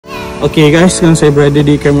Okey guys, sekarang saya berada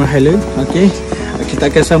di Cameron Highland. Okey, kita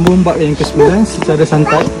akan sambung bab yang ke-9 secara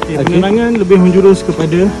santai. Penerangan lebih menjurus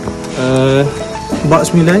kepada bab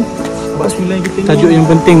 9. Bab 9 kita ni tajuk yang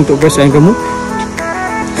penting untuk perasaan kamu.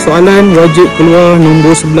 Soalan wajib keluar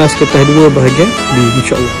nombor 11 kertas 2 bahagian B,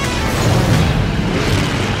 insya-Allah.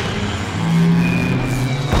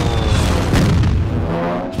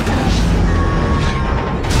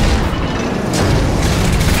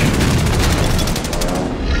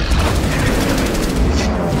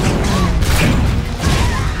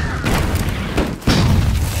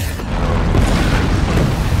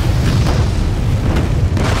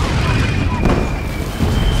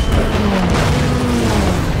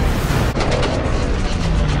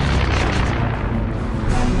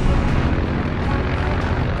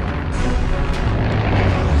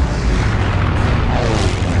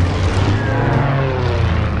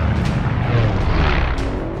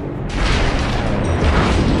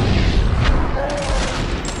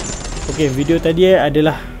 Okay, video tadi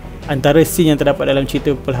adalah antara scene yang terdapat dalam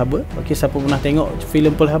cerita Pearl Harbor. Okay, siapa pernah tengok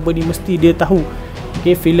filem Pearl Harbor ni mesti dia tahu.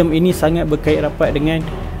 Okay, filem ini sangat berkait rapat dengan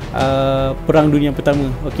Perang Dunia Pertama.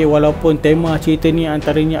 Okay, walaupun tema cerita ni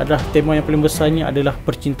antaranya adalah tema yang paling besarnya adalah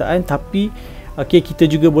percintaan, tapi okay, kita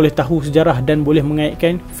juga boleh tahu sejarah dan boleh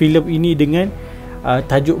mengaitkan filem ini dengan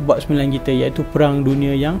tajuk bab 9 kita, iaitu Perang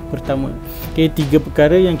Dunia yang Pertama. Okay, 3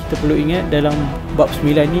 perkara yang kita perlu ingat dalam bab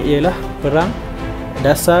 9 ni ialah perang,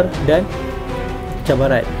 dasar dan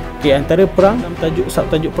cabaran. Okey, antara perang, dalam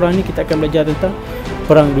subtajuk perang ni kita akan belajar tentang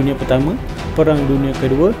Perang Dunia Pertama, Perang Dunia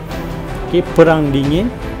Kedua, okey, Perang Dingin.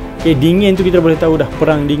 Okey, dingin tu kita boleh tahu dah,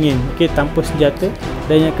 perang dingin. Okey, tanpa senjata.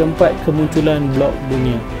 Dan yang keempat, kemunculan blok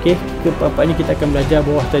dunia. Okey, keempat ni kita akan belajar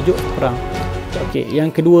bawah tajuk perang. Okey, yang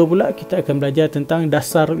kedua pula kita akan belajar tentang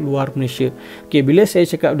dasar luar Malaysia. Okey, bila saya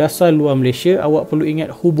cakap dasar luar Malaysia, awak perlu ingat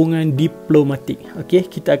hubungan diplomatik. Okey,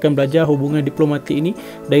 kita akan belajar hubungan diplomatik ini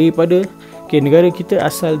daripada negara kita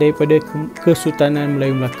asal daripada Kesultanan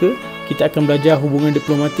Melayu Melaka. Kita akan belajar hubungan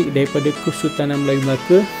diplomatik daripada Kesultanan Melayu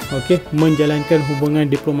Melaka. Okey, menjalankan hubungan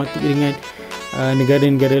diplomatik dengan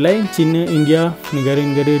negara-negara lain, China, India,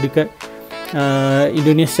 negara-negara dekat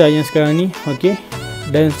Indonesia yang sekarang ni. Okey,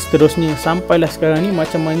 dan seterusnya sampailah sekarang ni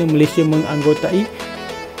macam mana Malaysia menganggotai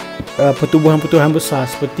pertubuhan-pertubuhan besar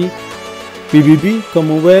seperti PBB,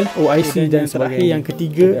 Commonwealth, OIC dan sebagainya. Yang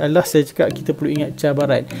ketiga adalah saya cakap kita perlu ingat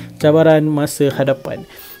cabaran masa hadapan.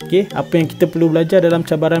 Okey, apa yang kita perlu belajar dalam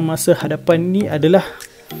cabaran masa hadapan ni adalah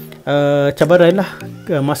cabaran lah,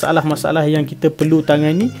 masalah-masalah yang kita perlu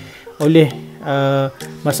tangani oleh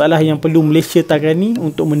masalah yang perlu Malaysia tangani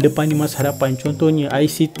untuk mendepani masa hadapan. Contohnya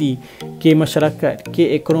ICT, masyarakat,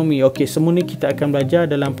 ekonomi. Okey, semua ni kita akan belajar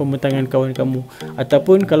dalam pembentangan kawan kamu.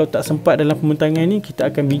 Ataupun kalau tak sempat dalam pembentangan ni,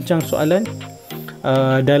 kita akan bincang soalan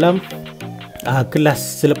dalam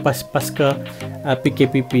kelas selepas pasca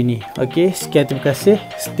PKPP ni. Okey, sekian, terima kasih.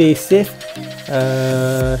 Stay safe,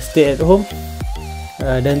 stay at home,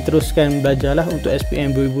 dan teruskan belajarlah untuk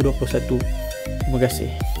SPM 2021. Terima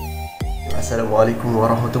kasih. Assalamualaikum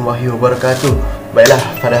warahmatullahi wabarakatuh. Baiklah,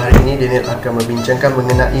 pada hari ini Daniel akan membincangkan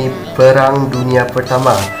mengenai Perang Dunia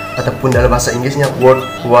Pertama, ataupun dalam bahasa Inggerisnya World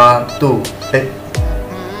War II.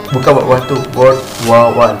 Bukan World War II, World War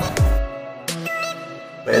I.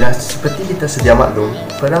 Baiklah, seperti kita sedia maklum,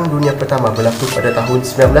 Perang Dunia Pertama berlaku pada tahun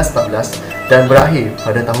 1914 dan berakhir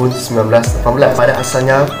pada tahun 1918. Pada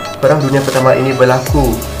asalnya, Perang Dunia Pertama ini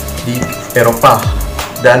berlaku di Eropah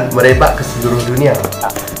dan merebak ke seluruh dunia,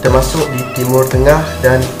 termasuk di Timur Tengah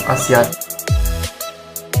dan Asia.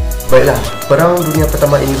 Baiklah, Perang Dunia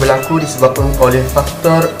Pertama ini berlaku disebabkan oleh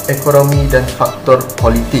faktor ekonomi dan faktor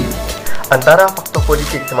politik. Antara faktor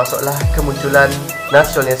politik termasuklah kemunculan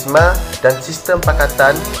nasionalisme dan sistem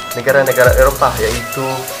pakatan negara-negara Eropah, iaitu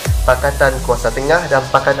Pakatan Kuasa Tengah dan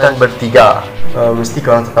Pakatan Bertiga. Mesti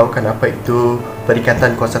korang tahu kan apa itu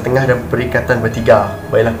Perikatan Kuasa Tengah dan Perikatan Bertiga.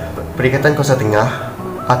 Baiklah, Perikatan Kuasa Tengah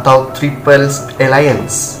atau Triple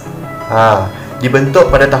Alliance dibentuk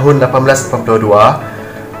pada tahun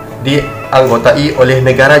 1882, dianggotai oleh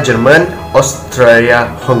negara Jerman, Australia,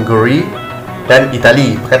 Hungary dan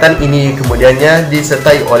Itali. Pakatan ini kemudiannya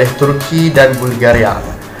disertai oleh Turki dan Bulgaria.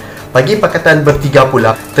 Bagi Pakatan Bertiga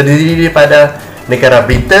pula, terdiri daripada negara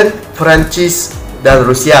Britain, Perancis dan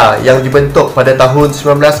Rusia yang dibentuk pada tahun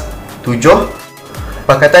 1907.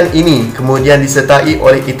 Pakatan ini kemudian disertai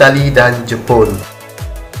oleh Itali dan Jepun.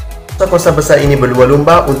 Kuasa besar ini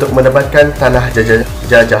berlumba-lumba untuk mendapatkan tanah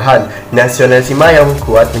jajahan. Nasionalisme yang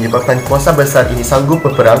kuat menyebabkan kuasa besar ini sanggup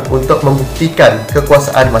berperang untuk membuktikan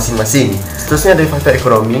kekuasaan masing-masing. Seterusnya, dari faktor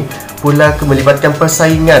ekonomi pula melibatkan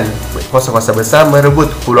persaingan kuasa-kuasa besar merebut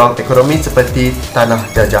peluang ekonomi seperti tanah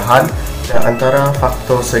jajahan Dan antara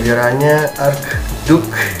faktor sejarahnya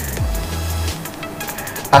Archduke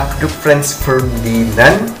Franz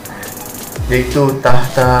Ferdinand, iaitu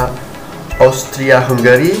tahta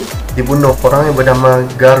Austria-Hungary, dibunuh orang yang bernama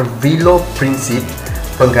Gavrilo Princip,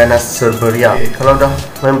 pengganas Serbia. Kalau dah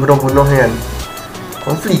main bunuh-bunuh kan,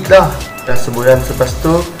 konflik lah. Dan sebulan selepas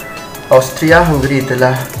tu, Austria-Hungary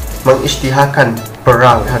telah mengisytiharkan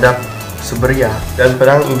perang terhadap Serbia, dan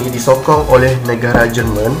perang ini disokong oleh negara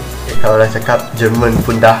Jerman. Kalau dah cakap Jerman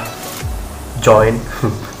pun dah join,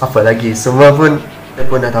 apa lagi, semua pun kita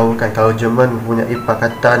pun dah tahu kan kalau Jerman mempunyai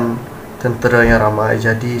pakatan tentera yang ramai.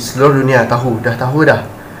 Jadi seluruh dunia dah tahu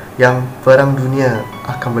yang perang dunia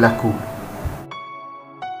akan berlaku.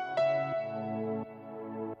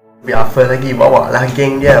 Tapi apa lagi, bawa lah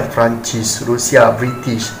geng dia, Perancis, Rusia,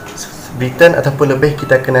 British, Britain ataupun lebih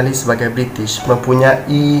kita kenali sebagai British,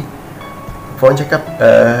 mempunyai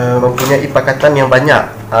mempunyai pakatan yang banyak,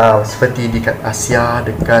 seperti dekat Asia,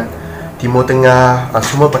 dekat Timur Tengah,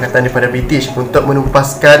 semua pakatan daripada British untuk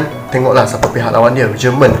menumpaskan. Tengoklah siapa pihak lawan dia,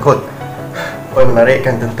 Jerman kot. Menarik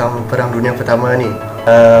kan tentang Perang Dunia Pertama ni.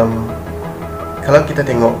 Kalau kita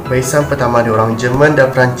tengok barisan pertama diorang, Jerman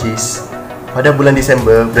dan Perancis, pada bulan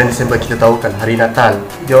Disember kita tahu kan hari Natal,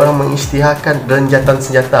 diorang mengisytiharkan renjatan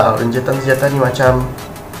senjata. Renjatan senjata ni macam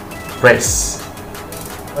race.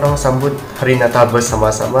 Orang sambut hari Natal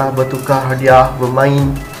bersama-sama, bertukar hadiah,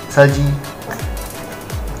 bermain salji.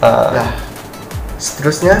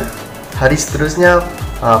 Hari seterusnya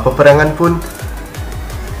peperangan pun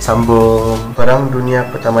sambung. Perang Dunia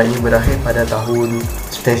Pertama ini berakhir pada tahun,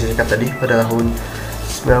 seperti yang saya cakap tadi, pada tahun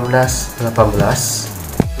 1918.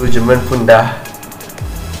 So Jerman pun dah,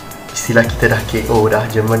 istilah kita dah KO dah,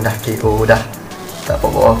 Jerman dah KO dah, tak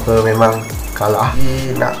apa-apa, memang kalah.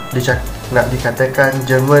 Nak dikatakan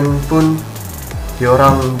Jerman pun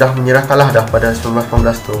diorang dah menyerah kalah dah pada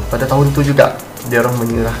 1918 tu. Pada tahun tu juga diorang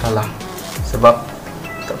menyerah kalah, sebab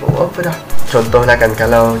tak apa-apa dah. Contohlah kan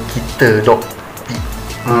kalau kita dok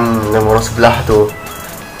orang sebelah tu,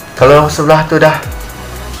 kalau sebelah tu dah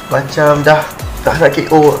macam dah tak nak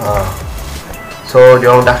KO, so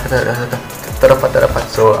diorang dah kata tak dapat.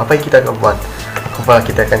 So apa yang kita akan buat?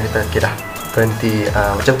 Kita akan kata okay dah, berhenti.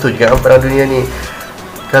 Macam tu juga perang dunia ni.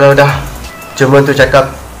 Kalau dah Jerman tu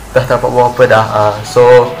cakap dah tak dapat buat apa dah,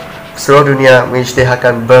 so seluruh dunia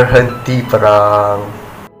mengisytiharkan berhenti perang.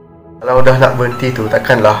 Kalau dah nak berhenti tu,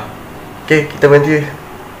 takkanlah kita berhenti,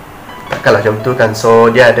 takkanlah macam tu kan.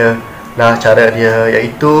 So dia ada cara dia,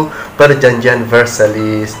 iaitu perjanjian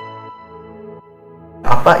Versailles.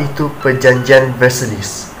 Apa itu perjanjian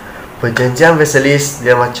Versailles? Perjanjian Versailles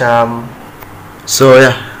dia macam, so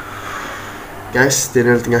guys,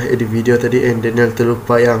 Daniel tengah edit video tadi, and Daniel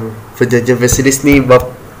terlupa yang perjanjian Versailles ni bab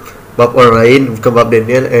orang lain, bukan bab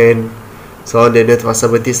Daniel. And so Daniel terpaksa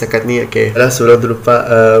berhenti setakat ni. Sebelum terlupa,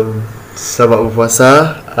 selamat berpuasa,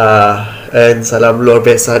 and salam luar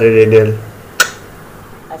biasa dari Daniel.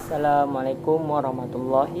 Assalamualaikum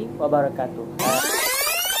warahmatullahi wabarakatuh.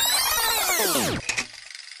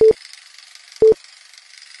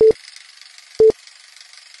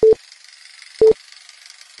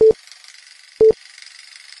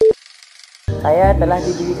 Saya telah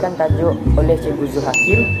diberikan tajuk oleh Cikgu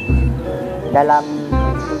Zuhakim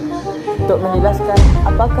untuk menjelaskan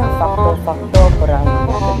apakah faktor-faktor Perang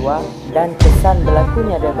Dunia Kedua dan kesan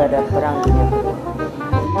berlakunya daripada Perang Dunia Kedua.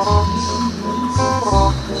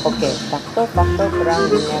 Faktor-faktor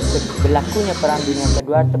berlakunya Perang Dunia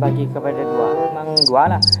Kedua terbagi kepada dua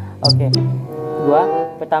lah. Dua.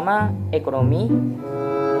 Pertama, ekonomi.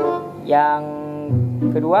 Yang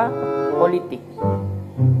kedua, politik.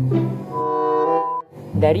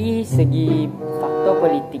 Dari segi faktor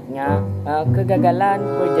politiknya, kegagalan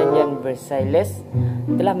perjanjian Versailles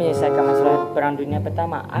telah menyelesaikan masalah Perang Dunia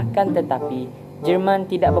Pertama. Akan tetapi, Jerman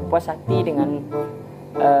tidak berpuas hati dengan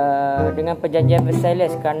perjanjian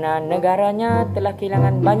Versailles kerana negaranya telah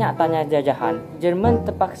kehilangan banyak tanah jajahan. Jerman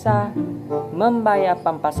terpaksa membayar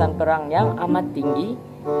pampasan perang yang amat tinggi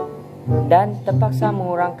dan terpaksa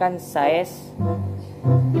mengurangkan saiz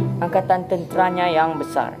angkatan tenteranya yang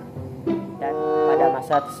besar. Dan pada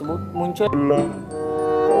masa tersebut muncul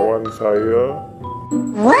kawan saya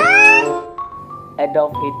Adolf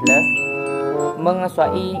Hitler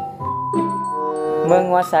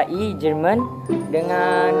menguasai Jerman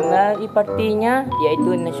dengan melalui partinya,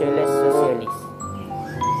 iaitu Nasionalis Sosialis.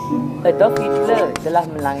 Adolf Hitler telah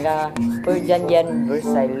melanggar perjanjian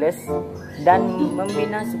Versailles dan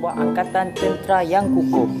membina sebuah angkatan tentera yang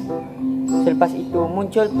kukuh. Selepas itu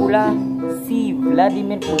muncul pula si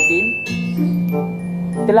Vladimir Putin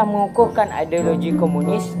telah mengukuhkan ideologi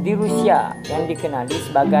komunis di Rusia yang dikenali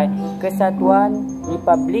sebagai Kesatuan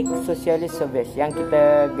Republik Sosialis Soviet yang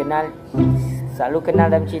kita selalu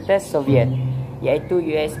kenal dalam cerita Soviet, iaitu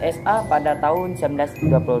USSR pada tahun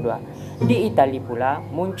 1922. Di Itali pula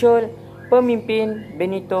muncul pemimpin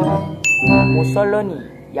Benito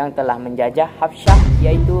Mussolini yang telah menjajah Habsyah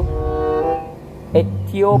iaitu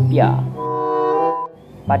Ethiopia.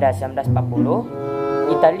 Pada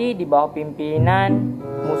 1940, Itali di bawah pimpinan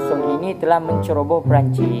Mussolini telah menceroboh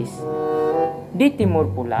Perancis. Di timur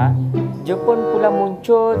pula, Jepun pula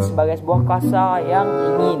muncul sebagai sebuah kuasa yang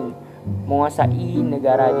ingin menguasai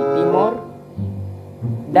negara di timur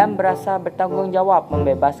dan berasa bertanggungjawab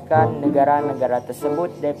membebaskan negara-negara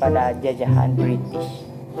tersebut daripada jajahan British.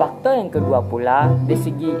 Faktor yang kedua pula dari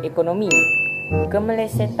segi ekonomi.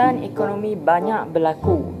 Kemelesetan ekonomi banyak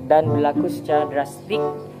berlaku dan berlaku secara drastik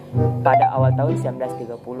pada awal tahun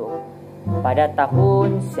 1930. Pada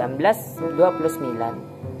tahun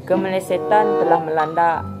 1929, kemelesetan telah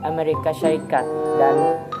melanda Amerika Syarikat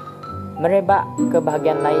dan merebak ke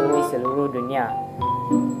bahagian lain di seluruh dunia.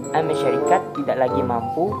 Amerika Syarikat tidak lagi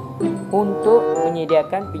mampu untuk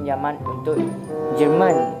menyediakan pinjaman untuk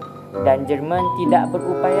Jerman dan Jerman tidak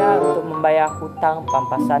berupaya untuk membayar hutang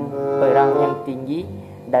pampasan perang yang tinggi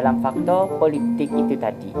dalam faktor politik itu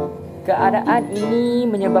tadi. Keadaan ini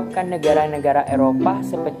menyebabkan negara-negara Eropah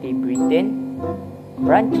seperti Britain,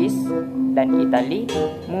 Perancis dan Itali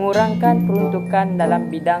mengurangkan peruntukan dalam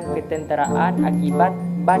bidang ketenteraan akibat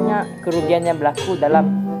banyak kerugian yang berlaku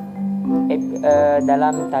dalam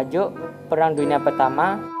tajuk Perang Dunia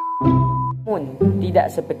Pertama. Namun tidak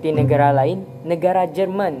seperti negara lain, negara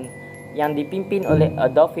Jerman yang dipimpin oleh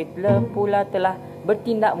Adolf Hitler pula telah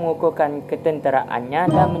bertindak mengukuhkan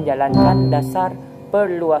ketenteraannya dan menjalankan dasar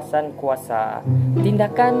perluasan kuasa.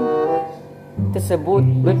 Tindakan tersebut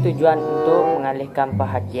bertujuan untuk mengalihkan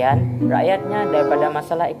perhatian rakyatnya daripada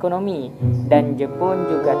masalah ekonomi, dan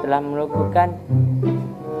Jepun juga telah melakukan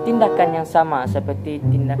tindakan yang sama seperti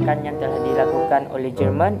tindakan yang telah dilakukan oleh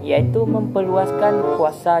Jerman, iaitu memperluaskan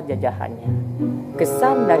kuasa jajahannya.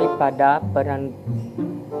 Kesan daripada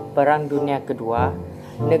Perang Dunia Kedua,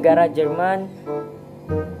 negara Jerman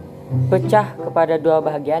pecah kepada dua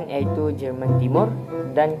bahagian, iaitu Jerman Timur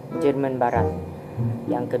dan Jerman Barat.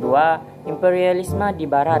 Yang kedua, imperialisme di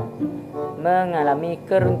Barat mengalami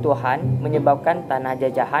keruntuhan menyebabkan tanah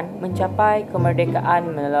jajahan mencapai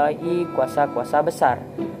kemerdekaan melalui kuasa-kuasa besar.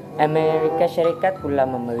 Amerika Syarikat pula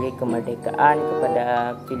memberi kemerdekaan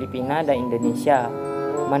kepada Filipina dan Indonesia,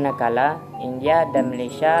 manakala India dan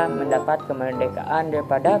Malaysia mendapat kemerdekaan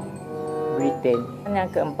daripada Britain. Yang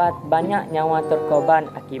keempat, banyak nyawa terkorban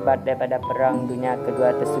akibat daripada Perang Dunia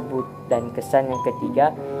Kedua tersebut. Dan kesan yang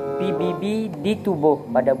ketiga, PBB ditubuh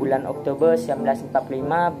pada bulan Oktober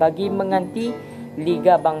 1945 bagi mengganti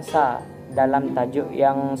Liga Bangsa dalam tajuk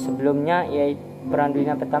yang sebelumnya, iaitu Perang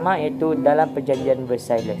Dunia Pertama, iaitu dalam Perjanjian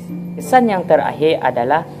Versailles. Kesan yang terakhir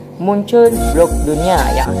adalah muncul blok dunia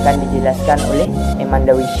yang akan dijelaskan oleh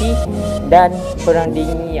Amanda Wishi dan Perang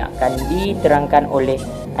Dingin yang akan diterangkan oleh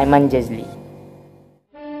Aiman Jazli.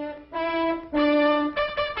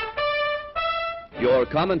 Your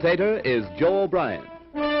commentator is Joe O'Brien.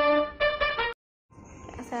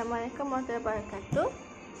 Assalamualaikum warahmatullahi wabarakatuh.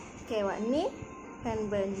 Okay, Wak ni akan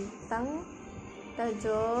bentang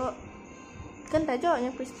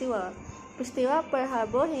tajuknya peristiwa Pearl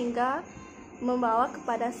Harbor hingga membawa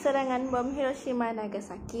kepada serangan bom Hiroshima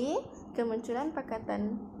Nagasaki, kemunculan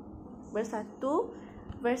Pakatan Bersatu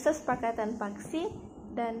versus Pakatan Paksi,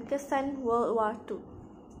 dan kesan World War II.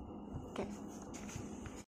 Okay.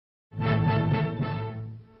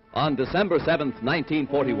 On December 7th,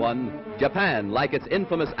 1941, Japan, like its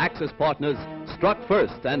infamous Axis partners, struck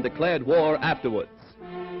first and declared war afterwards.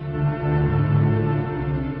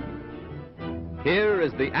 Here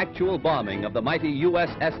is the actual bombing of the mighty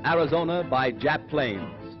USS Arizona by Jap planes.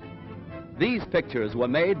 These pictures were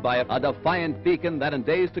made by a defiant beacon that in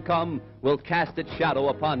days to come will cast its shadow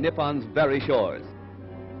upon Nippon's very shores.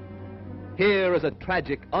 Here is a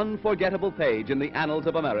tragic, unforgettable page in the annals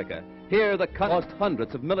of America. Here the cost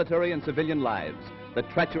hundreds of military and civilian lives. The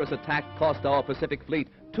treacherous attack cost our Pacific Fleet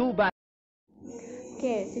 2 battles.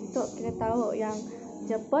 Okay, situ kita tahu yang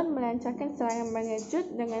Jepun melancarkan serangan mengejut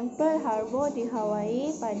dengan Pearl Harbor di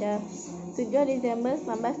Hawaii pada 7 Disember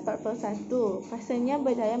 1941. Pasalnya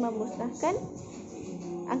berjaya memusnahkan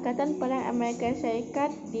Angkatan Perang Amerika Syarikat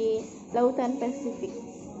di Lautan Pasifik.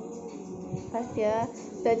 Pasca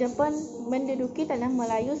Jepun menduduki tanah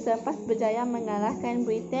Melayu selepas berjaya mengalahkan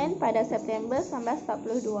Britain pada September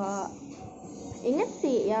 1942. Ingat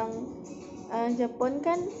sih yang Jepun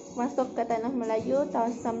kan masuk ke tanah Melayu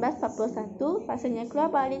tahun 1941, pasalnya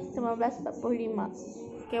keluar balik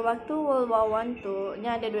 1945. waktu World War I tu, ni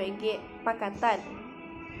ada 2 gate pakatan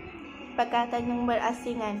yang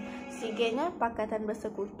berasingan. Sigitnya pakatan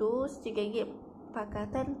bersekutu, sigit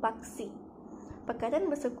pakatan paksi. Pakatan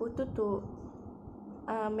bersekutu tu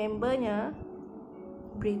membernya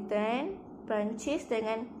Britain, Perancis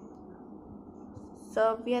dengan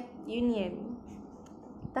Soviet Union.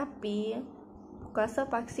 Tapi kuasa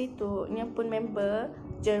paksi tu nya pun member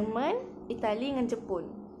Jerman, Itali dengan Jepun.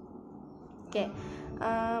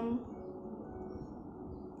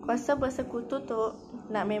 Kuasa bersekutu tu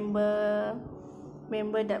nak member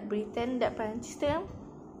dak Britain, dak Perancis tu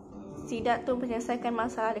sidak tu menyelesaikan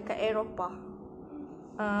masalah dekat Eropah.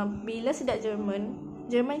 Bila sidak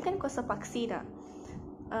Jerman kan kuasa paksi dah.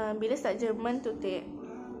 Bila sidak Jerman tu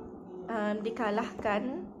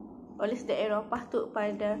dikalahkan oleh sidak Eropah tu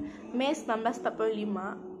pada Mei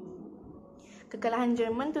 1945. Kekalahan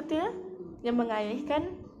Jerman tu yang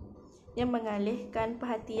mengalihkan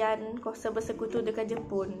perhatian kuasa bersekutu dekat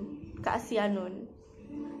Jepun ke ASEAN.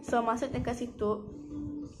 So maksudnya kat situ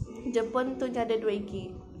Jepun tu ada 2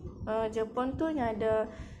 gig. Jepun tu ada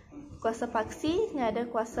kuasa paksi, ada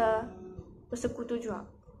kuasa bersekutu juga.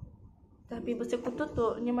 Tapi bersekutu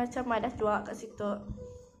tu macam ada juga kat situ.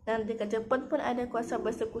 Dan dekat Jepun pun ada kuasa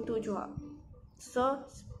bersekutu juga. So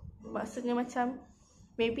maksudnya macam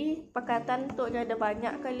maybe pakatan tu ada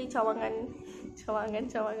banyak kali cawangannya.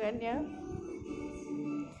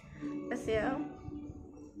 Pasal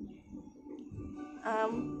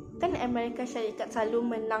kan Amerika Syarikat selalu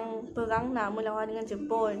menang perang nak melawan dengan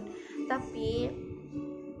Jepun. Tapi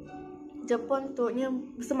Jepun tu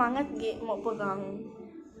semangat gig mau perang.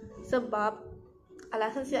 Sebab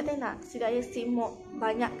alasan tidak ya simuk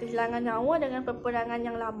banyak kehilangan nyawa dengan peperangan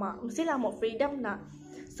yang lama. Mestilah mau freedom nak.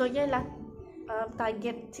 So ialah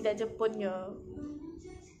target tidak Jepunnya.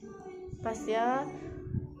 Pasal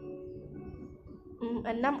 6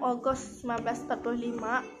 Ogos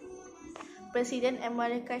 1945 Presiden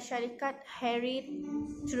Amerika Syarikat Harry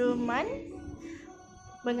Truman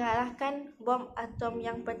mengarahkan bom atom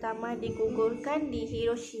yang pertama digugurkan di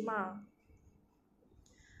Hiroshima.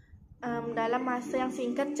 Dalam masa yang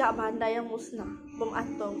singkat jak bandar yang musnah bom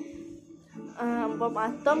atom. Bom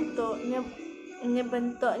atom tu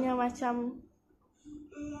bentuknya macam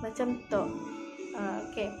tu.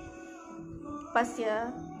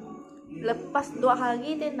 Pasal lepas 2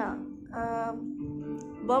 hari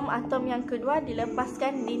bom atom yang kedua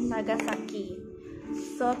dilepaskan di Nagasaki.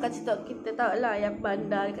 So kat situ kita tahu lah yang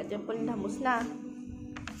bandar kat Jepun dah musnah.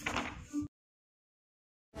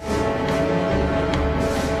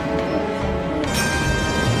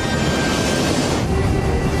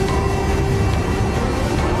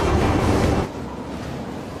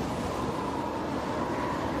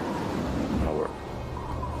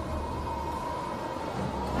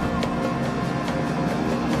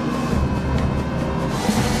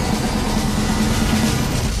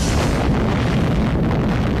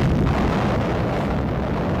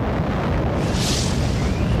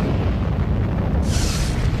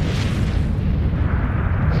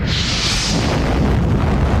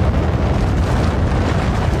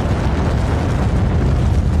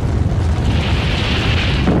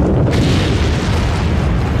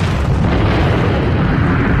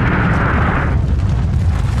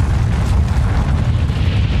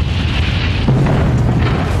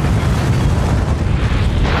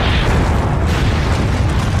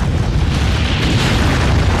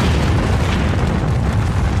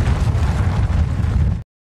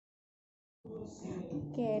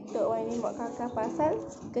 Tok Wan ni buat kakak pasal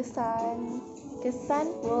kesan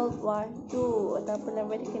World War II ataupun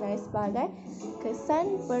lebih dikenali sebagai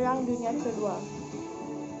kesan Perang Dunia Kedua.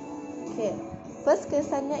 First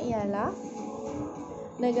kesannya ialah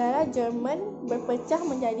negara Jerman berpecah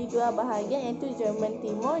menjadi 2 bahagian, iaitu Jerman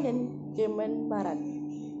Timur dan Jerman Barat.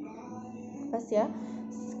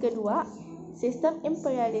 Kedua, sistem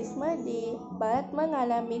imperialisme di Barat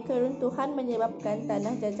mengalami keruntuhan menyebabkan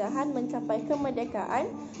tanah jajahan mencapai kemerdekaan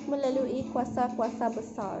melalui kuasa-kuasa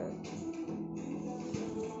besar.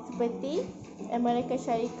 Seperti Amerika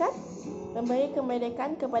Syarikat memberi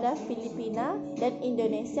kemerdekaan kepada Filipina dan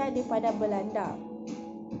Indonesia daripada Belanda.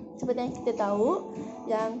 Seperti yang kita tahu,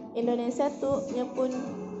 yang Indonesia tu dia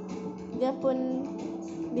pun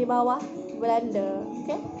di bawah Belanda.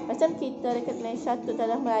 Macam kita dekat Malaysia tu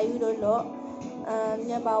tanah Melayu dulu,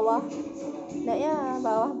 bawah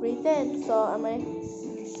Britain. So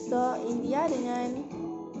India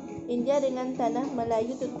dengan tanah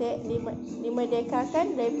Melayu tu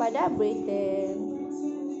dimerdekakan daripada Britain.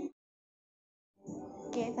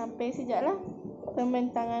 Sampai sejaklah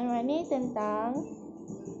pembentangan Wani tentang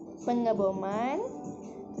pengeboman,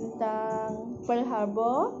 tentang Pearl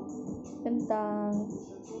Harbor, tentang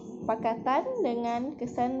pakatan dengan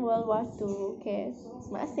kesan World War II. Okey,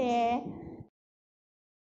 terima kasih.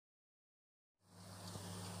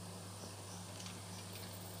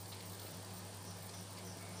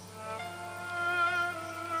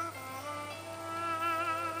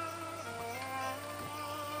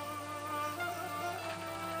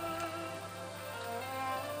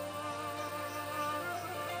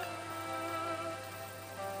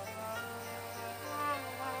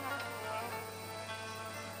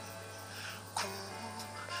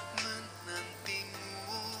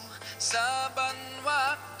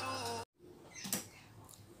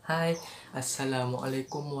 Hai,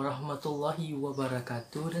 Assalamualaikum warahmatullahi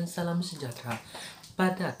wabarakatuh dan salam sejahtera.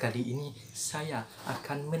 Pada kali ini, saya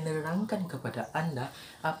akan menerangkan kepada anda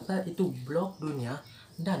apa itu blok dunia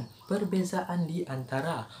dan perbezaan di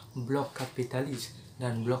antara blok kapitalis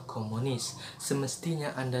dan blok komunis.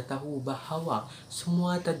 Semestinya anda tahu bahawa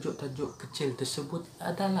semua tajuk-tajuk kecil tersebut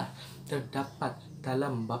adalah terdapat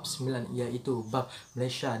dalam bab 9, iaitu bab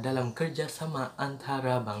Malaysia dalam kerjasama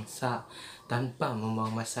antarabangsa. Tanpa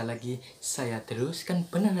membuang masa lagi, saya teruskan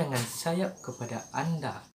penerangan saya kepada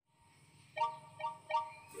anda.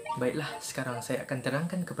 Baiklah, sekarang saya akan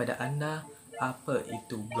terangkan kepada anda apa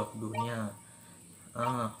itu blok dunia.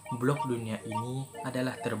 Blok dunia ini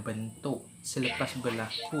adalah terbentuk selepas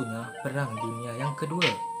berlakunya Perang Dunia yang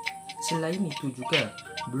Kedua. Selain itu juga,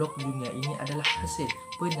 blok dunia ini adalah hasil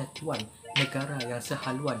penyatuan negara yang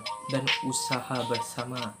sehaluan dan usaha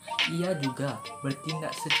bersama. Ia juga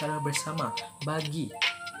bertindak secara bersama bagi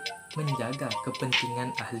menjaga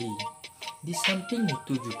kepentingan ahli. Di samping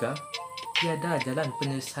itu juga, tiada jalan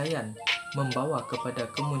penyelesaian membawa kepada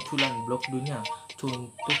kemunculan blok dunia.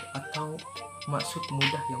 Contoh atau maksud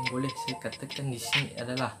mudah yang boleh saya katakan di sini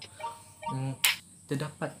adalah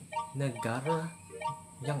terdapat negara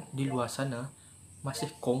yang di luar sana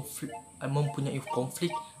masih mempunyai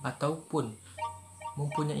konflik ataupun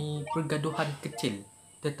mempunyai pergaduhan kecil,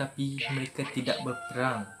 tetapi mereka tidak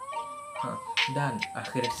berperang. Dan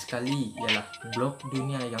akhir sekali ialah blok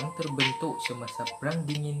dunia yang terbentuk semasa Perang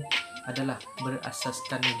Dingin adalah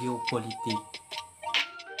berasaskan geopolitik.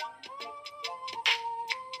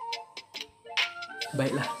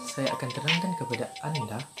 Baiklah, saya akan terangkan kepada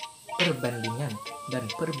anda perbandingan dan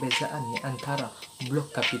perbezaan di antara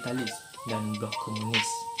blok kapitalis dan blok komunis.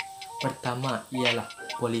 Pertama ialah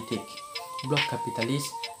politik. Blok kapitalis,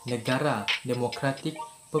 negara demokratik,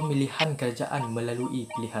 pemilihan kerajaan melalui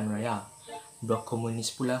pilihan raya. Blok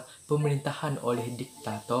komunis pula, pemerintahan oleh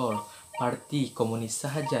diktator, parti komunis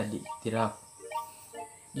sahaja diiktiraf.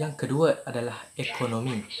 Yang kedua adalah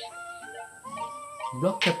ekonomi.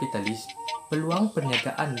 Blok kapitalis, peluang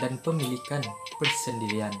perniagaan dan pemilikan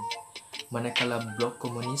persendirian. Manakala blok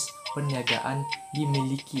komunis, perniagaan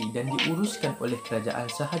dimiliki dan diuruskan oleh kerajaan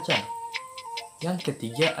sahaja. Yang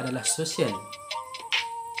ketiga adalah sosial.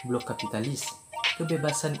 Blok kapitalis,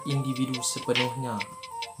 kebebasan individu sepenuhnya.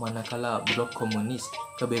 Manakala blok komunis,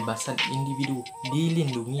 kebebasan individu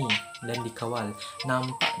dilindungi dan dikawal.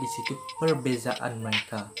 Nampak di situ perbezaan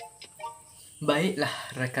mereka. Baiklah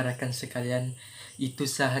rakan-rakan sekalian, itu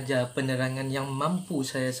sahaja penerangan yang mampu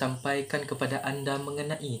saya sampaikan kepada anda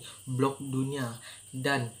mengenai blok dunia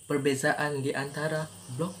dan perbezaan di antara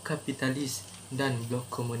blok kapitalis dan blok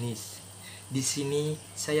komunis. Di sini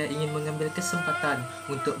saya ingin mengambil kesempatan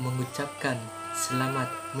untuk mengucapkan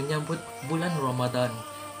selamat menyambut bulan Ramadan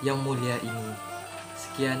yang mulia ini.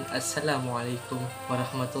 Sekian, Assalamualaikum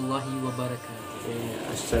warahmatullahi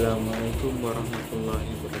wabarakatuh. Assalamualaikum warahmatullahi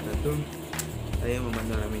wabarakatuh. Saya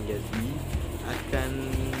Muhammad Ramin Jazmi akan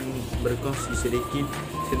berkongsi sedikit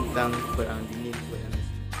tentang Perang Dingin.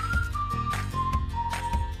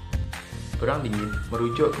 Perang Dingin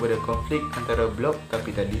merujuk kepada konflik antara blok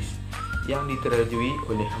kapitalis yang diterajui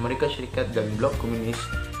oleh Amerika Syarikat dan blok komunis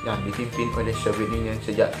yang dipimpin oleh Soviet Union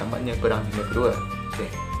sejak tamatnya Perang Dunia Kedua.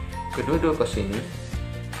 Kedua-dua kuasa ini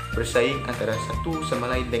bersaing antara satu sama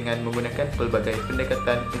lain dengan menggunakan pelbagai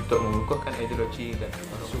pendekatan untuk mengukuhkan ideologi dan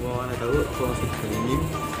semua orang tahu apa maksud Perang Dingin.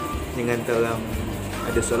 Jangan tak orang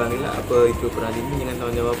ada soalan ni lah, apa itu Perang Dingin. Jangan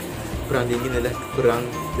tahu jawab. Perang Dingin adalah perang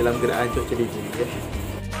dalam geraan cuaca dingin.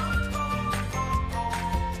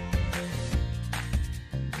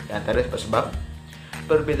 Di antara sebab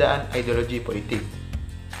perbezaan ideologi politik.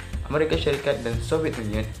 Amerika Syarikat dan Soviet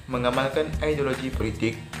Union mengamalkan ideologi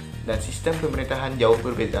politik dan sistem pemerintahan jauh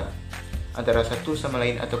berbeza antara satu sama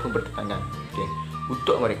lain ataupun bertentangan.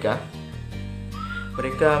 Untuk mereka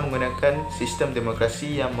menggunakan sistem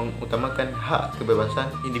demokrasi yang mengutamakan hak kebebasan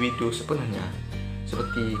individu sepenuhnya,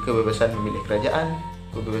 seperti kebebasan memilih kerajaan,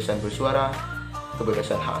 kebebasan bersuara,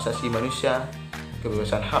 kebebasan hak asasi manusia,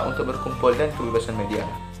 kebebasan hak untuk berkumpul dan kebebasan media.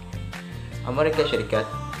 Amerika Syarikat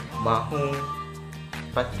mahu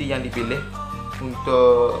parti yang dipilih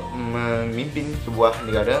untuk memimpin sebuah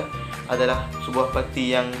negara adalah sebuah parti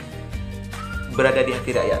yang berada di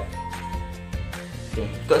hati rakyat.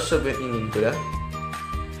 Untuk Soviet Union pula,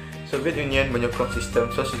 Soviet Union menyokong sistem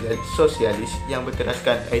sosialis yang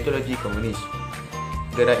berteraskan ideologi komunis.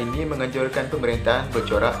 Negara ini menganjurkan pemerintahan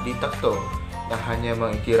bercorak di takto yang hanya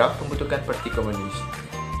mengiktiraf pembentukan parti komunis.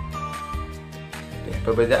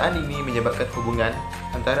 Perbezaan ini menyebabkan hubungan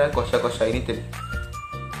antara kuasa-kuasa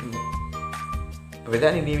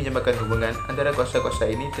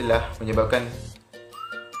ini telah menyebabkan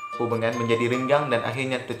hubungan menjadi renggang dan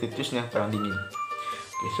akhirnya tercetusnya perang dingin.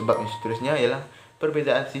 Sebab yang seterusnya ialah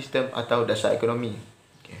perbezaan sistem atau dasar ekonomi.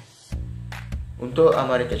 Untuk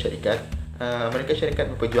Amerika Syarikat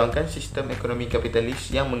memperjuangkan sistem ekonomi kapitalis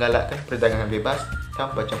yang menggalakkan perdagangan bebas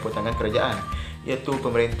tanpa campur tangan kerajaan, iaitu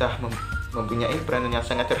pemerintah mempunyai peranan yang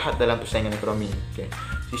sangat terhad dalam persaingan ekonomi.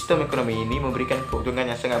 Sistem ekonomi ini memberikan keuntungan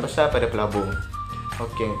yang sangat besar pada pelabur.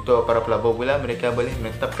 Untuk para pelabur pula, mereka boleh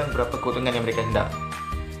menetapkan berapa keuntungan yang mereka hendak.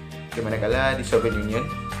 Manakala di Soviet Union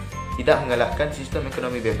tidak menggalakkan sistem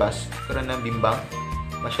ekonomi bebas kerana bimbang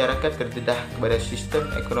masyarakat terdedah kepada sistem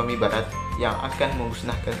ekonomi barat yang akan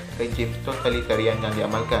memusnahkan rejim totalitarian yang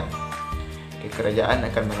diamalkan. Kerajaan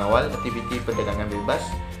akan mengawal aktiviti perdagangan bebas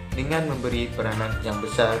dengan memberi peranan yang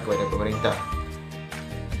besar kepada pemerintah.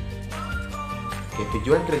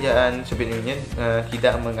 Tujuan kerajaan Soviet Union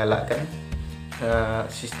tidak menggalakkan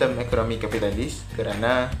sistem ekonomi kapitalis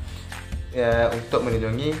kerana untuk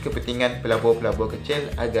melindungi kepentingan pelabur-pelabur kecil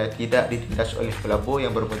agar tidak ditindas oleh pelabur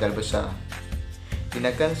yang bermodal besar.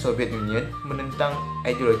 Tindakan Soviet Union menentang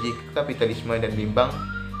ideologi kapitalisme dan bimbang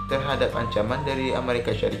terhadap ancaman dari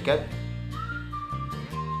Amerika Syarikat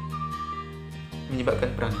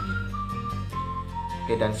menyebabkan perang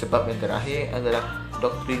dingin. Dan sebab yang terakhir adalah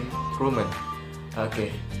doktrin Truman.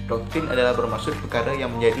 Doktrin adalah bermaksud perkara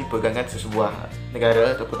yang menjadi pegangan sesebuah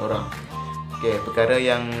negara ataupun orang. Perkara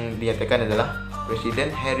yang dinyatakan adalah Presiden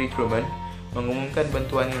Harry Truman mengumumkan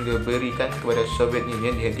bantuan yang diberikan kepada Soviet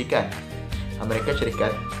Union dihentikan. Amerika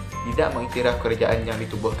Syarikat tidak mengiktiraf kerajaan yang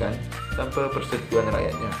ditubuhkan tanpa persetujuan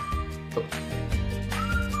rakyatnya.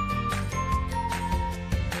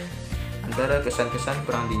 Antara kesan-kesan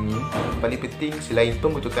perang dingin paling penting selain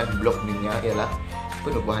pembentukan blok dunia ialah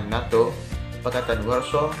penubuhan NATO, Pakatan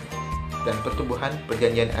Warsaw dan pertubuhan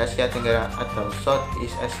Perjanjian Asia Tenggara atau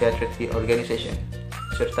Southeast Asia Treaty Organization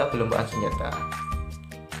serta perlombaan senjata.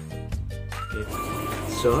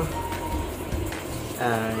 Itu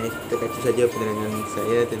saja penerangan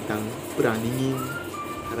saya tentang perang dingin.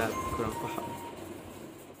 Harap korang faham.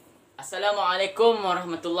 Assalamualaikum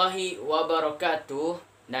warahmatullahi wabarakatuh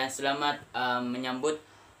dan selamat menyambut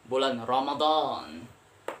bulan Ramadan.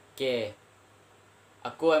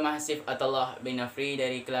 Aku Mahasif Atallah bin Afri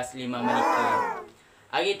dari kelas 5 Maliki.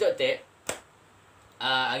 Hari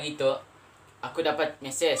tu aku dapat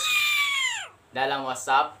mesej dalam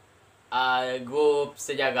WhatsApp grup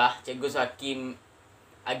sejarah Cikgu Hakim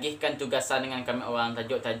agihkan tugasan dengan kami orang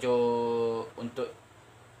tajuk-tajuk untuk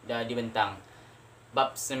dah dibentang.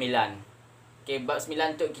 Bab 9. Bab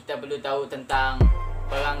 9 tu kita perlu tahu tentang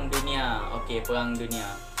perang dunia. Perang dunia.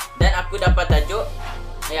 Dan aku dapat tajuk,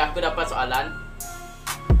 aku dapat soalan.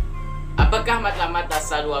 Apakah matlamat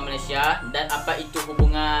asal luar Malaysia dan apa itu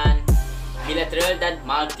hubungan bilateral dan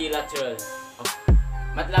multilateral?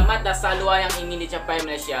 Matlamat dasar luar yang ingin dicapai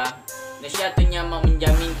Malaysia tentunya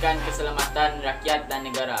menjaminkan keselamatan rakyat dan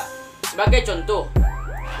negara. Sebagai contoh,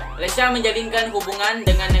 Malaysia menjalinkan hubungan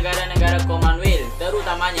dengan negara-negara Commonwealth,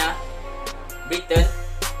 terutamanya Britain,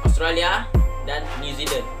 Australia dan New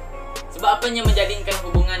Zealand. Sebab apanya menjalinkan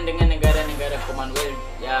hubungan dengan negara-negara Commonwealth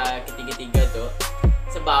ketiga-tiga tu?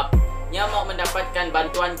 Sebab yang mau mendapatkan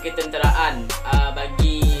bantuan ketenteraan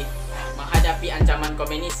bagi menghadapi ancaman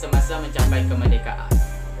komunis semasa mencapai kemerdekaan.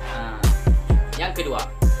 Yang kedua,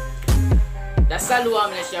 dasar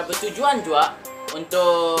luar Malaysia bertujuan juga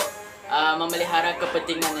untuk memelihara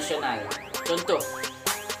kepentingan nasional. Contoh,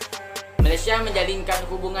 Malaysia menjalinkan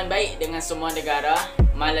hubungan baik dengan semua negara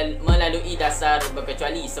melalui dasar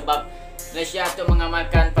berkecuali sebab Malaysia itu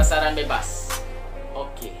mengamalkan pasaran bebas.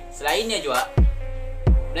 Selainnya juga,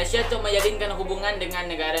 Malaysia itu menjalinkan hubungan dengan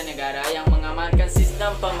negara-negara yang mengamalkan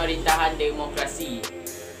sistem pemerintahan demokrasi.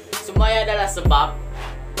 Semuanya adalah sebab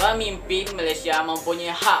pemimpin Malaysia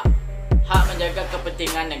mempunyai hak menjaga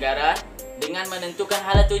kepentingan negara dengan menentukan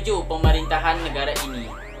hala tuju pemerintahan negara ini.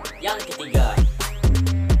 Yang ketiga,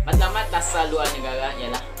 matlamat dasar luar negara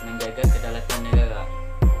ialah menjaga kedaulatan negara.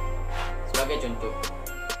 Sebagai contoh,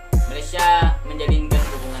 Malaysia menjalinkan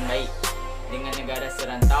hubungan baik dengan negara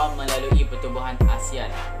serantau melalui pertubuhan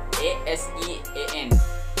ASEAN, ASEAN,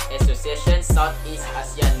 Association Southeast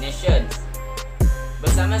Asian Nations.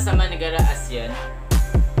 Bersama-sama negara ASEAN,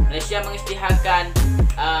 Malaysia mengisytiharkan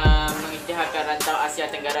rantau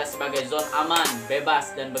Asia Tenggara sebagai zon aman,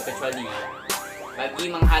 bebas dan berkecuali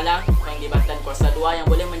bagi menghalang penglibatan kuasa luar yang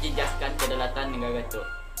boleh menjejaskan kedaulatan negara itu.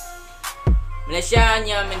 Malaysia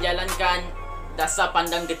hanya menjalankan dasar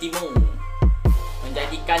pandang ke timur,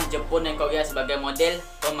 menjadikan Jepun dan Korea sebagai model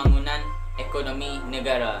pembangunan ekonomi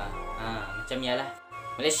negara. Macam nialah.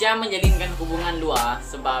 Malaysia menjalinkan hubungan luar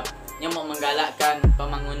sebab yang menggalakkan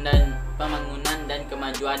pembangunan dan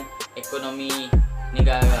kemajuan ekonomi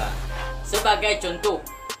negara. Sebagai contoh,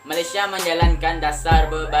 Malaysia menjalankan dasar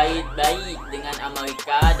berbaik-baik dengan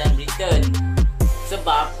Amerika dan Britain.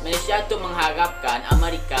 Sebab Malaysia tu mengharapkan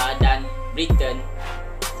Amerika dan Britain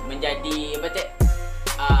menjadi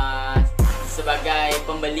sebagai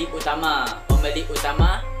pembeli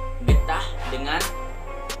utama getah dengan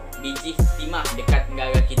biji timah dekat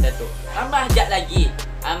negara kita tu. Tambah sekejap lagi,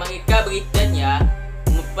 Amerika Britain ya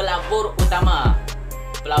pelabur utama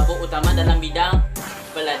dalam bidang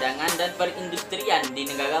peladangan dan perindustrian di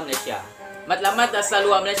negara Malaysia. Matlamat dasar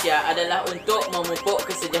luar Malaysia adalah untuk memupuk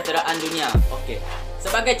kesejahteraan dunia. Okey.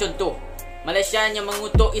 Sebagai contoh, Malaysia hanya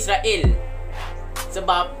mengutuk Israel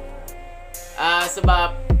sebab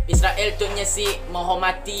Israel tu nyesik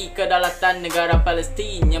menghormati kedaulatan negara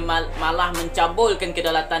Palestin, malah mencabulkan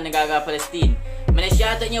kedaulatan negara Palestin.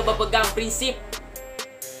 Malaysia tu berpegang prinsip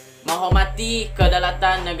menghormati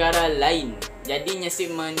kedaulatan negara lain. Jadi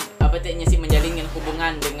nyesik menjalinkan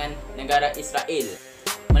hubungan dengan negara Israel.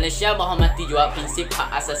 Malaysia menghormati juga prinsip hak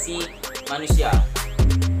asasi manusia.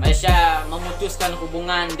 Malaysia memutuskan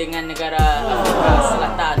hubungan dengan negara Afrika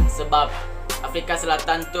Selatan sebab Afrika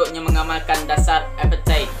Selatan tu mengamalkan dasar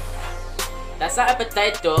apartheid. Dasar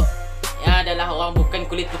apartheid tu adalah orang bukan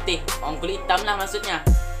kulit putih, orang kulit hitam lah maksudnya.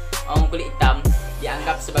 Orang kulit hitam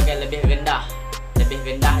dianggap sebagai lebih rendah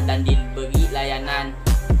dan diberi layanan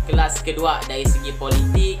kelas kedua dari segi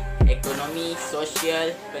politik, ekonomi,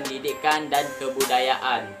 sosial, pendidikan dan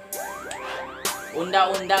kebudayaan.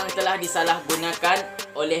 Undang-undang telah disalahgunakan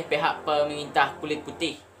oleh pihak pemerintah kulit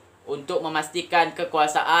putih untuk memastikan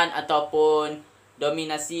kekuasaan ataupun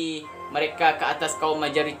dominasi mereka ke atas kaum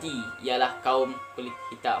majoriti, ialah kaum kulit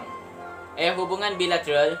hitam. Hubungan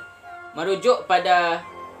bilateral merujuk pada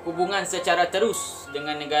hubungan secara terus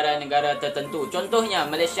dengan negara-negara tertentu. Contohnya,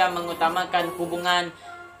 Malaysia mengutamakan hubungan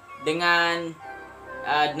dengan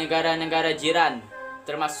negara-negara jiran,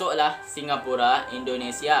 termasuklah Singapura,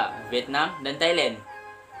 Indonesia, Vietnam dan Thailand.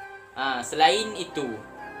 Selain itu,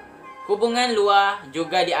 hubungan luar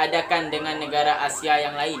juga diadakan dengan negara Asia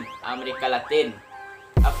yang lain, Amerika Latin,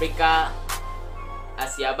 Afrika,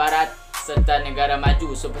 Asia Barat serta negara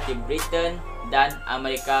maju seperti Britain dan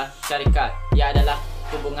Amerika Syarikat. Ia adalah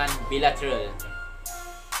hubungan bilateral.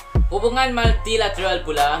 Hubungan multilateral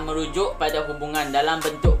pula merujuk pada hubungan dalam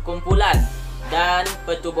bentuk kumpulan dan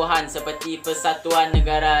pertubuhan seperti Persatuan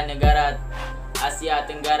Negara-Negara Asia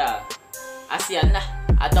Tenggara, ASEAN lah,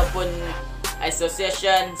 ataupun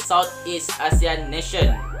Association Southeast Asian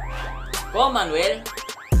Nation, Commonwealth,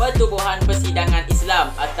 Pertubuhan Persidangan Islam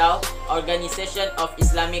atau Organisation of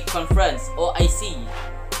Islamic Conference (OIC),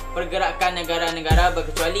 Pergerakan Negara-Negara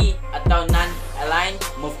Berkecuali atau Non-Aligned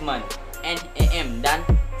Movement (NAM) dan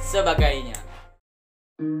sebagainya.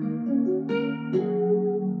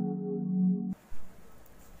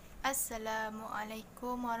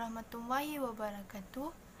 Assalamualaikum warahmatullahi wabarakatuh.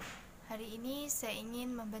 Hari ini saya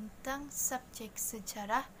ingin membentang subjek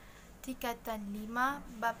sejarah tingkatan 5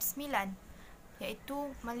 bab 9,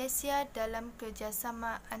 iaitu Malaysia dalam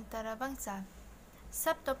kerjasama antarabangsa.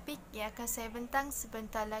 Subtopik yang akan saya bentang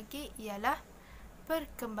sebentar lagi ialah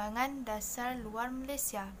perkembangan dasar luar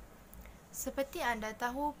Malaysia. Seperti anda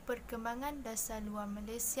tahu, perkembangan dasar luar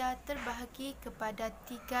Malaysia terbahagi kepada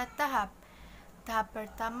 3 tahap. Tahap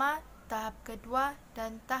pertama, tahap kedua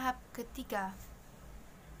dan tahap ketiga.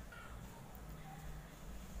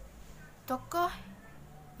 Tokoh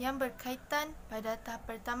yang berkaitan pada tahap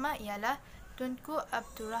pertama ialah Tunku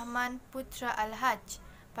Abdul Rahman Putra Al-Haj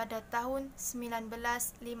pada tahun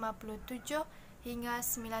 1957 hingga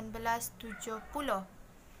 1970.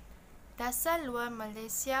 Dasar luar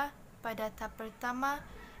Malaysia pada tahap pertama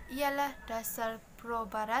ialah dasar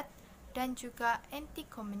pro-barat dan juga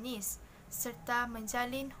anti-komunis, serta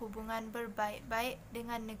menjalin hubungan berbaik-baik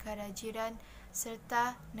dengan negara jiran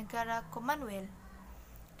serta negara Commonwealth.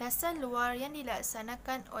 Dasar luar yang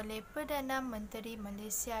dilaksanakan oleh Perdana Menteri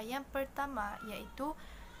Malaysia yang pertama, iaitu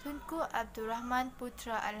Tunku Abdul Rahman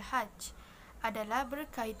Putra Al-Haj, adalah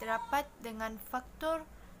berkait rapat dengan faktor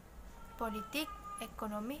politik,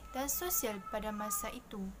 ekonomi dan sosial pada masa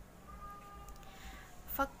itu.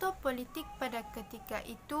 Faktor politik pada ketika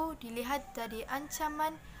itu dilihat dari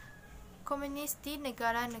ancaman komunis di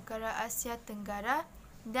negara-negara Asia Tenggara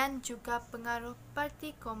dan juga pengaruh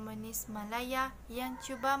Parti Komunis Malaya yang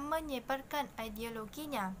cuba menyebarkan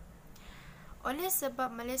ideologinya. Oleh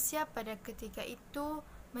sebab Malaysia pada ketika itu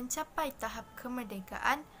mencapai tahap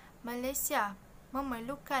kemerdekaan, Malaysia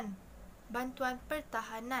memerlukan bantuan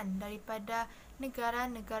pertahanan daripada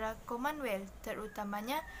negara-negara Commonwealth,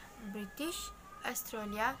 terutamanya British,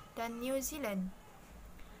 Australia dan New Zealand.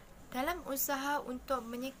 Dalam usaha untuk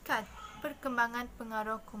menyekat perkembangan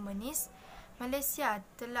pengaruh komunis, Malaysia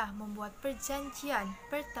telah membuat perjanjian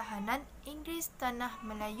pertahanan Inggeris Tanah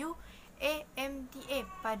Melayu AMDA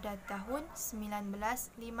pada tahun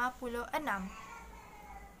 1956.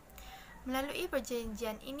 Melalui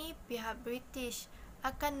perjanjian ini, pihak British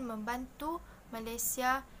akan membantu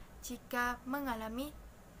Malaysia jika mengalami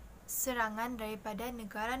serangan daripada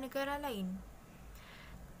negara-negara lain.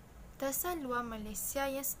 Dasar luar Malaysia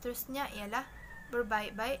yang seterusnya ialah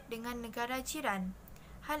berbaik-baik dengan negara jiran.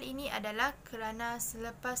 Hal ini adalah kerana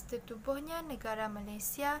selepas tertubuhnya negara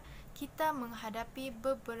Malaysia, kita menghadapi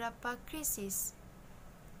beberapa krisis.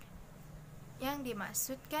 Yang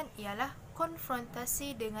dimaksudkan ialah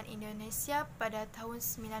konfrontasi dengan Indonesia pada tahun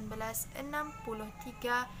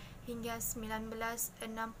 1963 hingga 1965.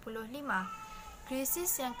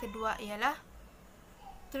 Krisis yang kedua ialah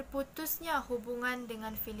terputusnya hubungan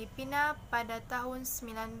dengan Filipina pada tahun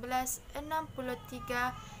 1963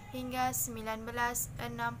 hingga 1965.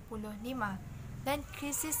 Dan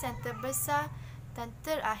krisis yang terbesar dan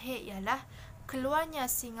terakhir ialah keluarnya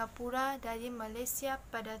Singapura dari Malaysia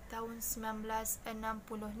pada tahun 1965.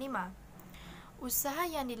 Usaha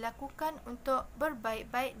yang dilakukan untuk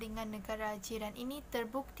berbaik-baik dengan negara jiran ini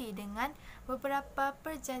terbukti dengan beberapa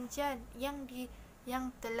perjanjian yang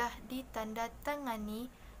telah ditandatangani,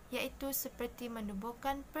 iaitu seperti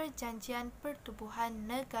menubuhkan Perjanjian Pertubuhan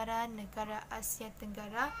Negara-Negara Asia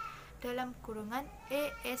Tenggara dalam kurungan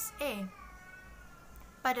ASA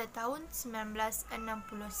pada tahun 1961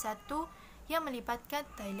 yang melibatkan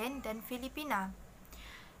Thailand dan Filipina.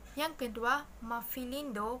 Yang kedua,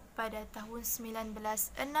 Mafilindo pada tahun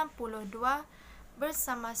 1962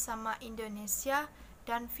 bersama-sama Indonesia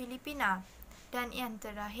dan Filipina. Dan yang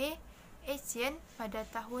terakhir, ASEAN pada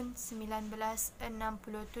tahun 1967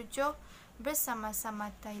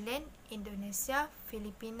 bersama-sama Thailand, Indonesia,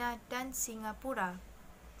 Filipina dan Singapura.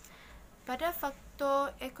 Pada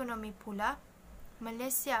faktor ekonomi pula,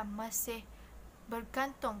 Malaysia masih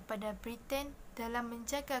bergantung pada Britain dalam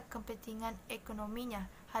menjaga kepentingan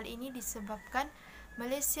ekonominya. Hal ini disebabkan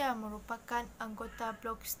Malaysia merupakan anggota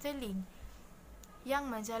blok sterling yang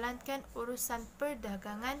menjalankan urusan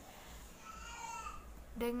perdagangan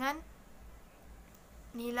dengan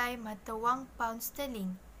nilai mata wang pound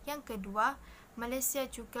sterling. Yang kedua, Malaysia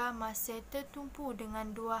juga masih tertumpu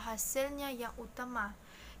dengan dua hasilnya yang utama,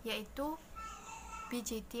 iaitu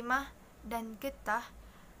biji timah dan getah,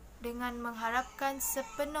 dengan mengharapkan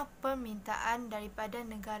sepenuh permintaan daripada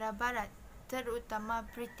negara barat, terutama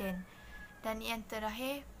Britain. Dan yang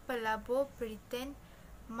terakhir, pelabur Britain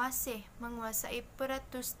masih menguasai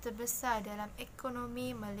peratus terbesar dalam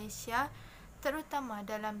ekonomi Malaysia, terutama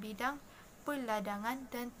dalam bidang perladangan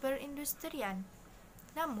dan perindustrian.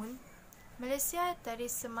 Namun, Malaysia dari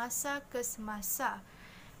semasa ke semasa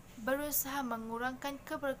berusaha mengurangkan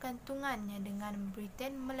kebergantungannya dengan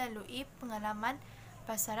Britain melalui pengalaman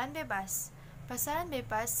pasaran bebas. Pasaran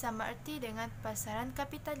bebas sama erti dengan pasaran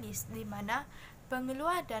kapitalis, di mana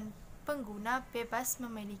pengeluar dan pengguna bebas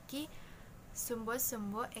memiliki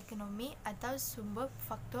sumber-sumber ekonomi atau sumber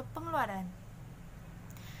faktor pengeluaran.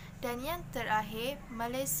 Dan yang terakhir,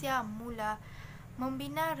 Malaysia mula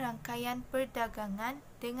membina rangkaian perdagangan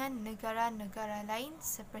dengan negara-negara lain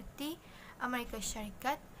seperti Amerika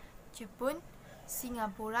Syarikat, Jepun,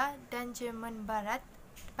 Singapura dan Jerman Barat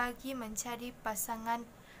bagi mencari pasaran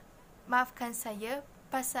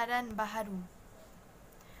baharu.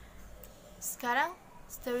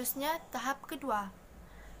 Seterusnya tahap kedua.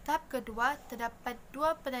 Tahap kedua terdapat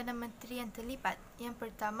dua Perdana Menteri yang terlibat. Yang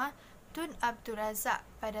pertama, Tun Abdul Razak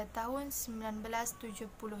pada tahun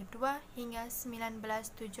 1972 hingga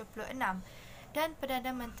 1976. Dan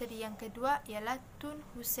Perdana Menteri yang kedua ialah Tun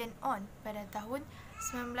Hussein On pada tahun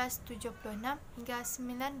 1976 hingga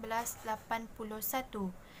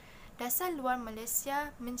 1981. Dasar luar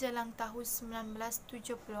Malaysia menjelang tahun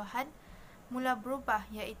 1970-an mula berubah,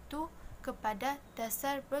 iaitu kepada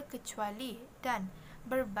dasar berkecuali dan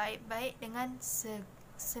berbaik-baik dengan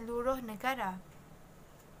seluruh negara.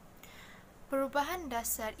 Perubahan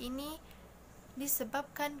dasar ini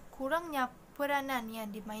disebabkan kurangnya peranan yang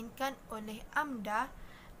dimainkan oleh UMNO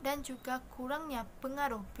dan juga kurangnya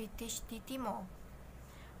pengaruh British di Timur.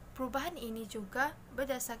 Perubahan ini juga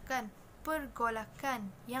berdasarkan pergolakan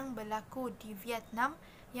yang berlaku di Vietnam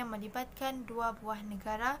yang melibatkan dua buah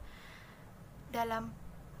negara dalam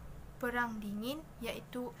Perang Dingin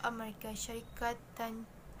iaitu Amerika Syarikat dan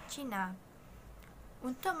China.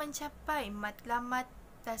 Untuk mencapai matlamat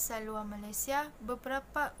dasar luar Malaysia,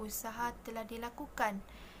 beberapa usaha telah dilakukan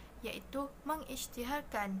iaitu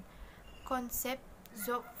mengisytiharkan konsep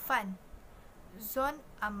ZOFAN, Zon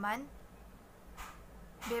Aman,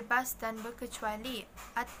 Bebas dan Berkecuali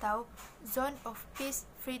atau Zone of Peace,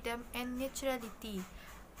 Freedom and Neutrality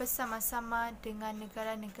bersama-sama dengan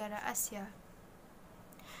negara-negara Asia.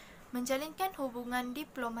 Menjalinkan hubungan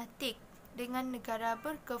diplomatik dengan negara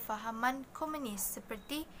berkefahaman komunis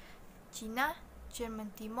seperti China, Jerman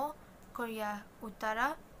Timur, Korea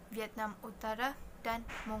Utara, Vietnam Utara dan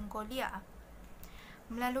Mongolia.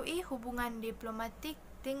 Melalui hubungan diplomatik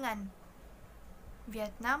dengan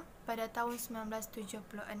Vietnam pada tahun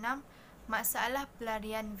 1976, masalah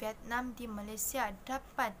pelarian Vietnam di Malaysia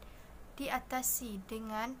dapat diatasi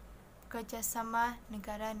dengan kerjasama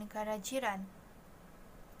negara-negara jiran.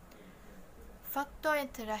 Faktor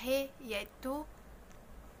yang terakhir iaitu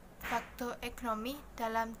faktor ekonomi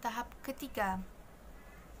dalam tahap ketiga.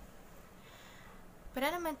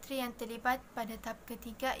 Perdana Menteri yang terlibat pada tahap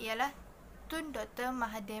ketiga ialah Tun Dr.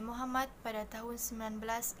 Mahathir Mohamad pada tahun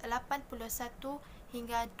 1981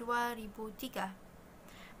 hingga 2003.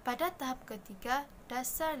 Pada tahap ketiga,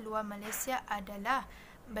 dasar luar Malaysia adalah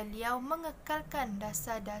beliau mengekalkan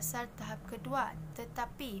dasar-dasar tahap kedua,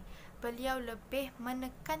 tetapi beliau lebih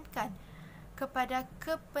menekankan kepada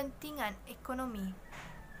kepentingan ekonomi.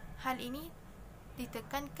 Hal ini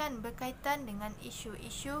ditekankan berkaitan dengan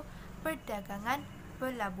isu-isu perdagangan,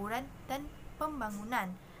 pelaburan dan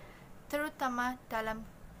pembangunan, terutama dalam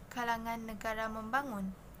kalangan negara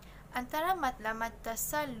membangun. Antara matlamat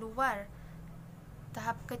dasar luar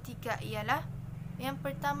tahap ketiga ialah yang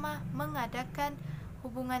pertama, mengadakan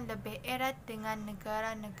hubungan lebih erat dengan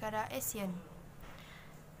negara-negara ASEAN.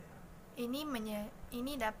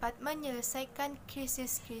 Ini dapat menyelesaikan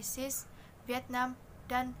krisis-krisis Vietnam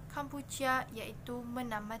dan Kampuchea iaitu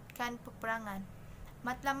menamatkan peperangan.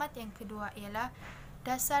 Matlamat yang kedua ialah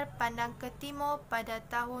dasar pandang ke timur pada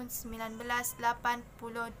tahun 1982.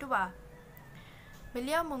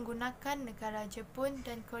 Beliau menggunakan negara Jepun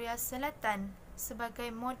dan Korea Selatan sebagai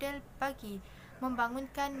model bagi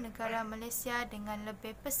membangunkan negara Malaysia dengan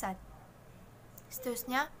lebih pesat.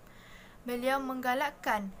 Seterusnya, beliau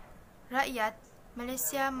menggalakkan rakyat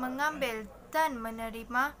Malaysia mengambil dan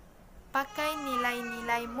menerima pakai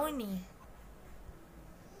nilai-nilai murni.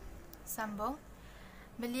 Sambung.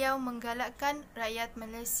 Beliau menggalakkan rakyat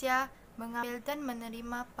Malaysia mengambil dan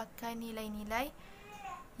menerima pakai nilai-nilai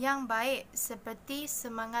yang baik seperti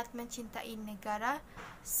semangat mencintai negara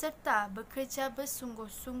serta bekerja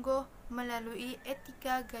bersungguh-sungguh melalui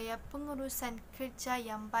etika gaya pengurusan kerja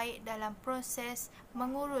yang baik dalam proses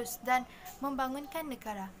mengurus dan membangunkan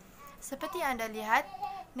negara. Seperti anda lihat,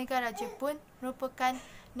 negara Jepun merupakan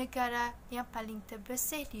negara yang paling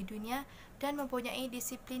terbersih di dunia dan mempunyai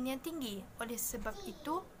disiplin yang tinggi. Oleh sebab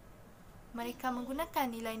itu, mereka menggunakan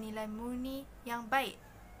nilai-nilai murni yang baik.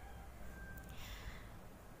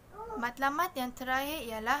 Matlamat yang terakhir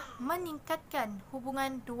ialah meningkatkan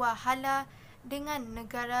hubungan dua hala dengan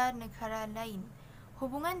negara-negara lain.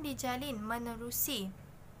 Hubungan dijalin menerusi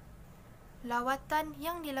lawatan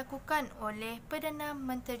yang dilakukan oleh Perdana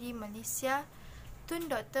Menteri Malaysia Tun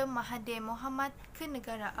Dr. Mahathir Mohamad ke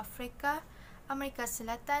negara Afrika, Amerika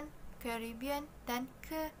Selatan, Caribbean dan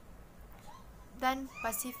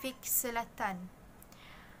Pasifik Selatan.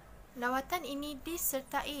 Lawatan ini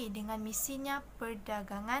disertai dengan misinya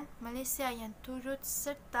perdagangan Malaysia yang turut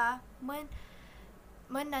serta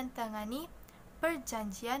menantangani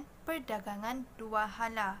perjanjian perdagangan dua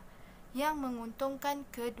hala yang menguntungkan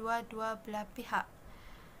kedua-dua belah pihak.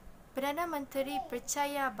 Perdana Menteri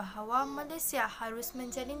percaya bahawa Malaysia harus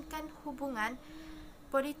menjalinkan hubungan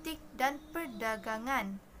politik dan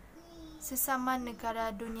perdagangan sesama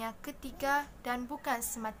negara dunia ketiga dan bukan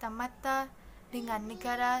semata-mata dengan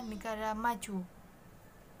negara-negara maju.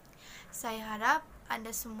 Saya harap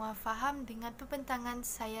anda semua faham dengan pembentangan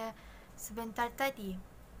saya sebentar tadi.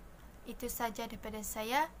 Itu saja daripada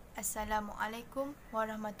saya. Assalamualaikum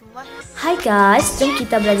warahmatullahi wabarakatuh. Hai guys, jom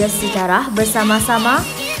kita belajar sejarah bersama-sama.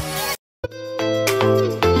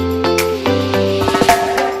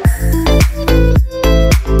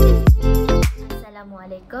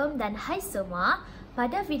 Assalamualaikum Assalamualaikum dan hai semua.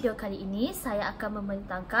 Pada video kali ini saya akan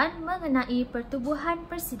membentangkan mengenai Pertubuhan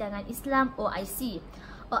Persidangan Islam OIC.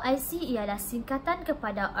 OIC ialah singkatan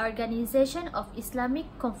kepada Organization of Islamic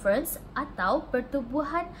Conference atau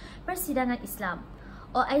Pertubuhan Persidangan Islam.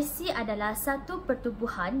 OIC adalah satu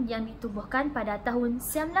pertubuhan yang ditubuhkan pada tahun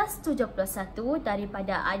 1971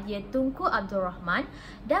 daripada Adya Tunku Abdul Rahman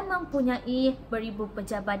dan mempunyai beribu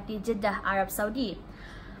pejabat di Jeddah, Arab Saudi.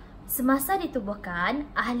 Semasa ditubuhkan,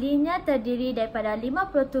 ahlinya terdiri daripada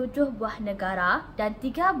 57 buah negara dan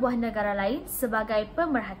 3 buah negara lain sebagai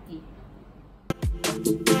pemerhati.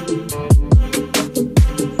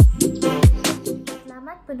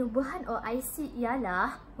 Selamat penubuhan OIC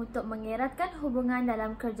ialah untuk mengeratkan hubungan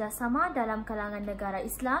dalam kerjasama dalam kalangan negara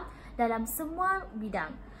Islam dalam semua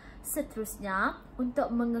bidang. Seterusnya, untuk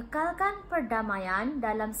mengekalkan perdamaian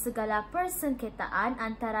dalam segala persengketaan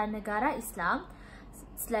antara negara Islam.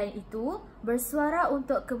 Selain itu, bersuara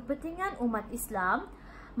untuk kepentingan umat Islam,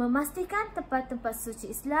 memastikan tempat-tempat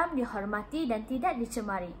suci Islam dihormati dan tidak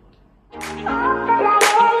dicemari.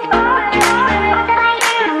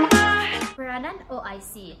 Peranan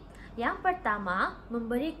OIC. Yang pertama,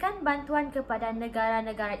 memberikan bantuan kepada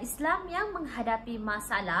negara-negara Islam yang menghadapi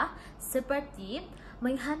masalah seperti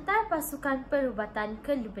menghantar pasukan perubatan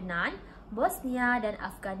ke Lebanon, Bosnia dan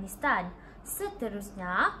Afghanistan.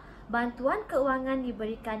 Seterusnya, bantuan keuangan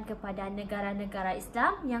diberikan kepada negara-negara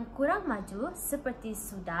Islam yang kurang maju seperti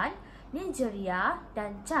Sudan, Nigeria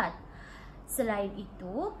dan Chad. Selain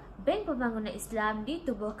itu, Bank Pembangunan Islam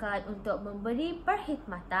ditubuhkan untuk memberi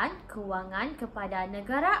perkhidmatan kewangan kepada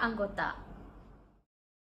negara anggota.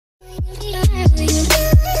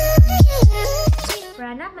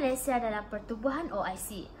 Peranan Malaysia dalam Pertubuhan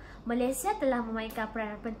OIC. Malaysia telah memainkan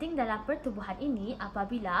peranan penting dalam pertubuhan ini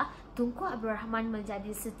apabila Tunku Abdul Rahman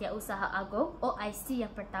menjadi Setiausaha Agung OIC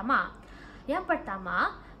yang pertama. Yang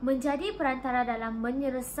pertama, menjadi perantara dalam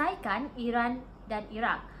menyelesaikan Iran dan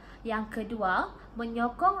Iraq. Yang kedua,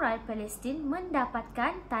 menyokong rakyat Palestin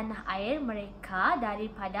mendapatkan tanah air mereka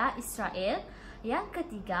daripada Israel. Yang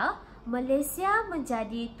ketiga, Malaysia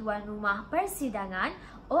menjadi tuan rumah persidangan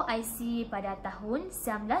OIC pada tahun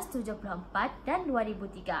 1974 dan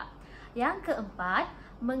 2003. Yang keempat,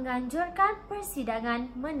 menganjurkan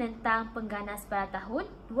persidangan menentang pengganas pada tahun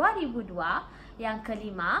 2002. Yang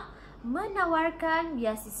kelima, menawarkan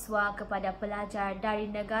beasiswa kepada pelajar dari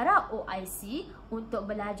negara OIC untuk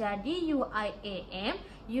belajar di UIAM,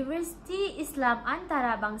 Universiti Islam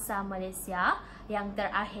Antarabangsa Malaysia. Yang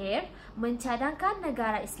terakhir, mencadangkan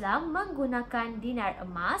negara Islam menggunakan dinar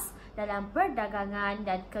emas dalam perdagangan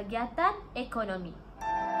dan kegiatan ekonomi.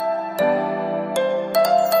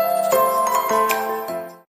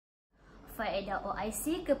 Faedah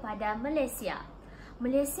OIC kepada Malaysia.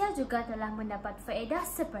 Malaysia juga telah mendapat faedah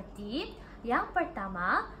seperti yang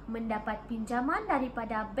pertama, mendapat pinjaman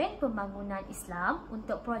daripada Bank Pembangunan Islam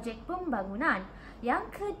untuk projek pembangunan. Yang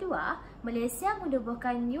kedua, Malaysia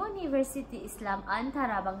menubuhkan Universiti Islam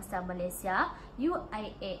Antarabangsa Malaysia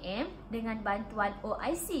UIAM dengan bantuan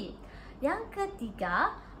OIC. Yang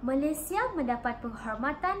ketiga, Malaysia mendapat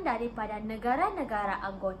penghormatan daripada negara-negara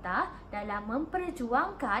anggota dalam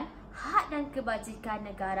memperjuangkan hak dan kebajikan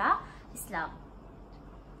negara Islam.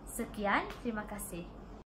 Sekian, terima kasih.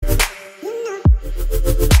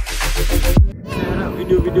 Saya harap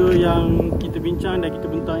video-video yang kita bincang dan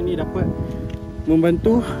kita bentang ini dapat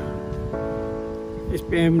membantu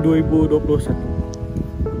SPM 2021.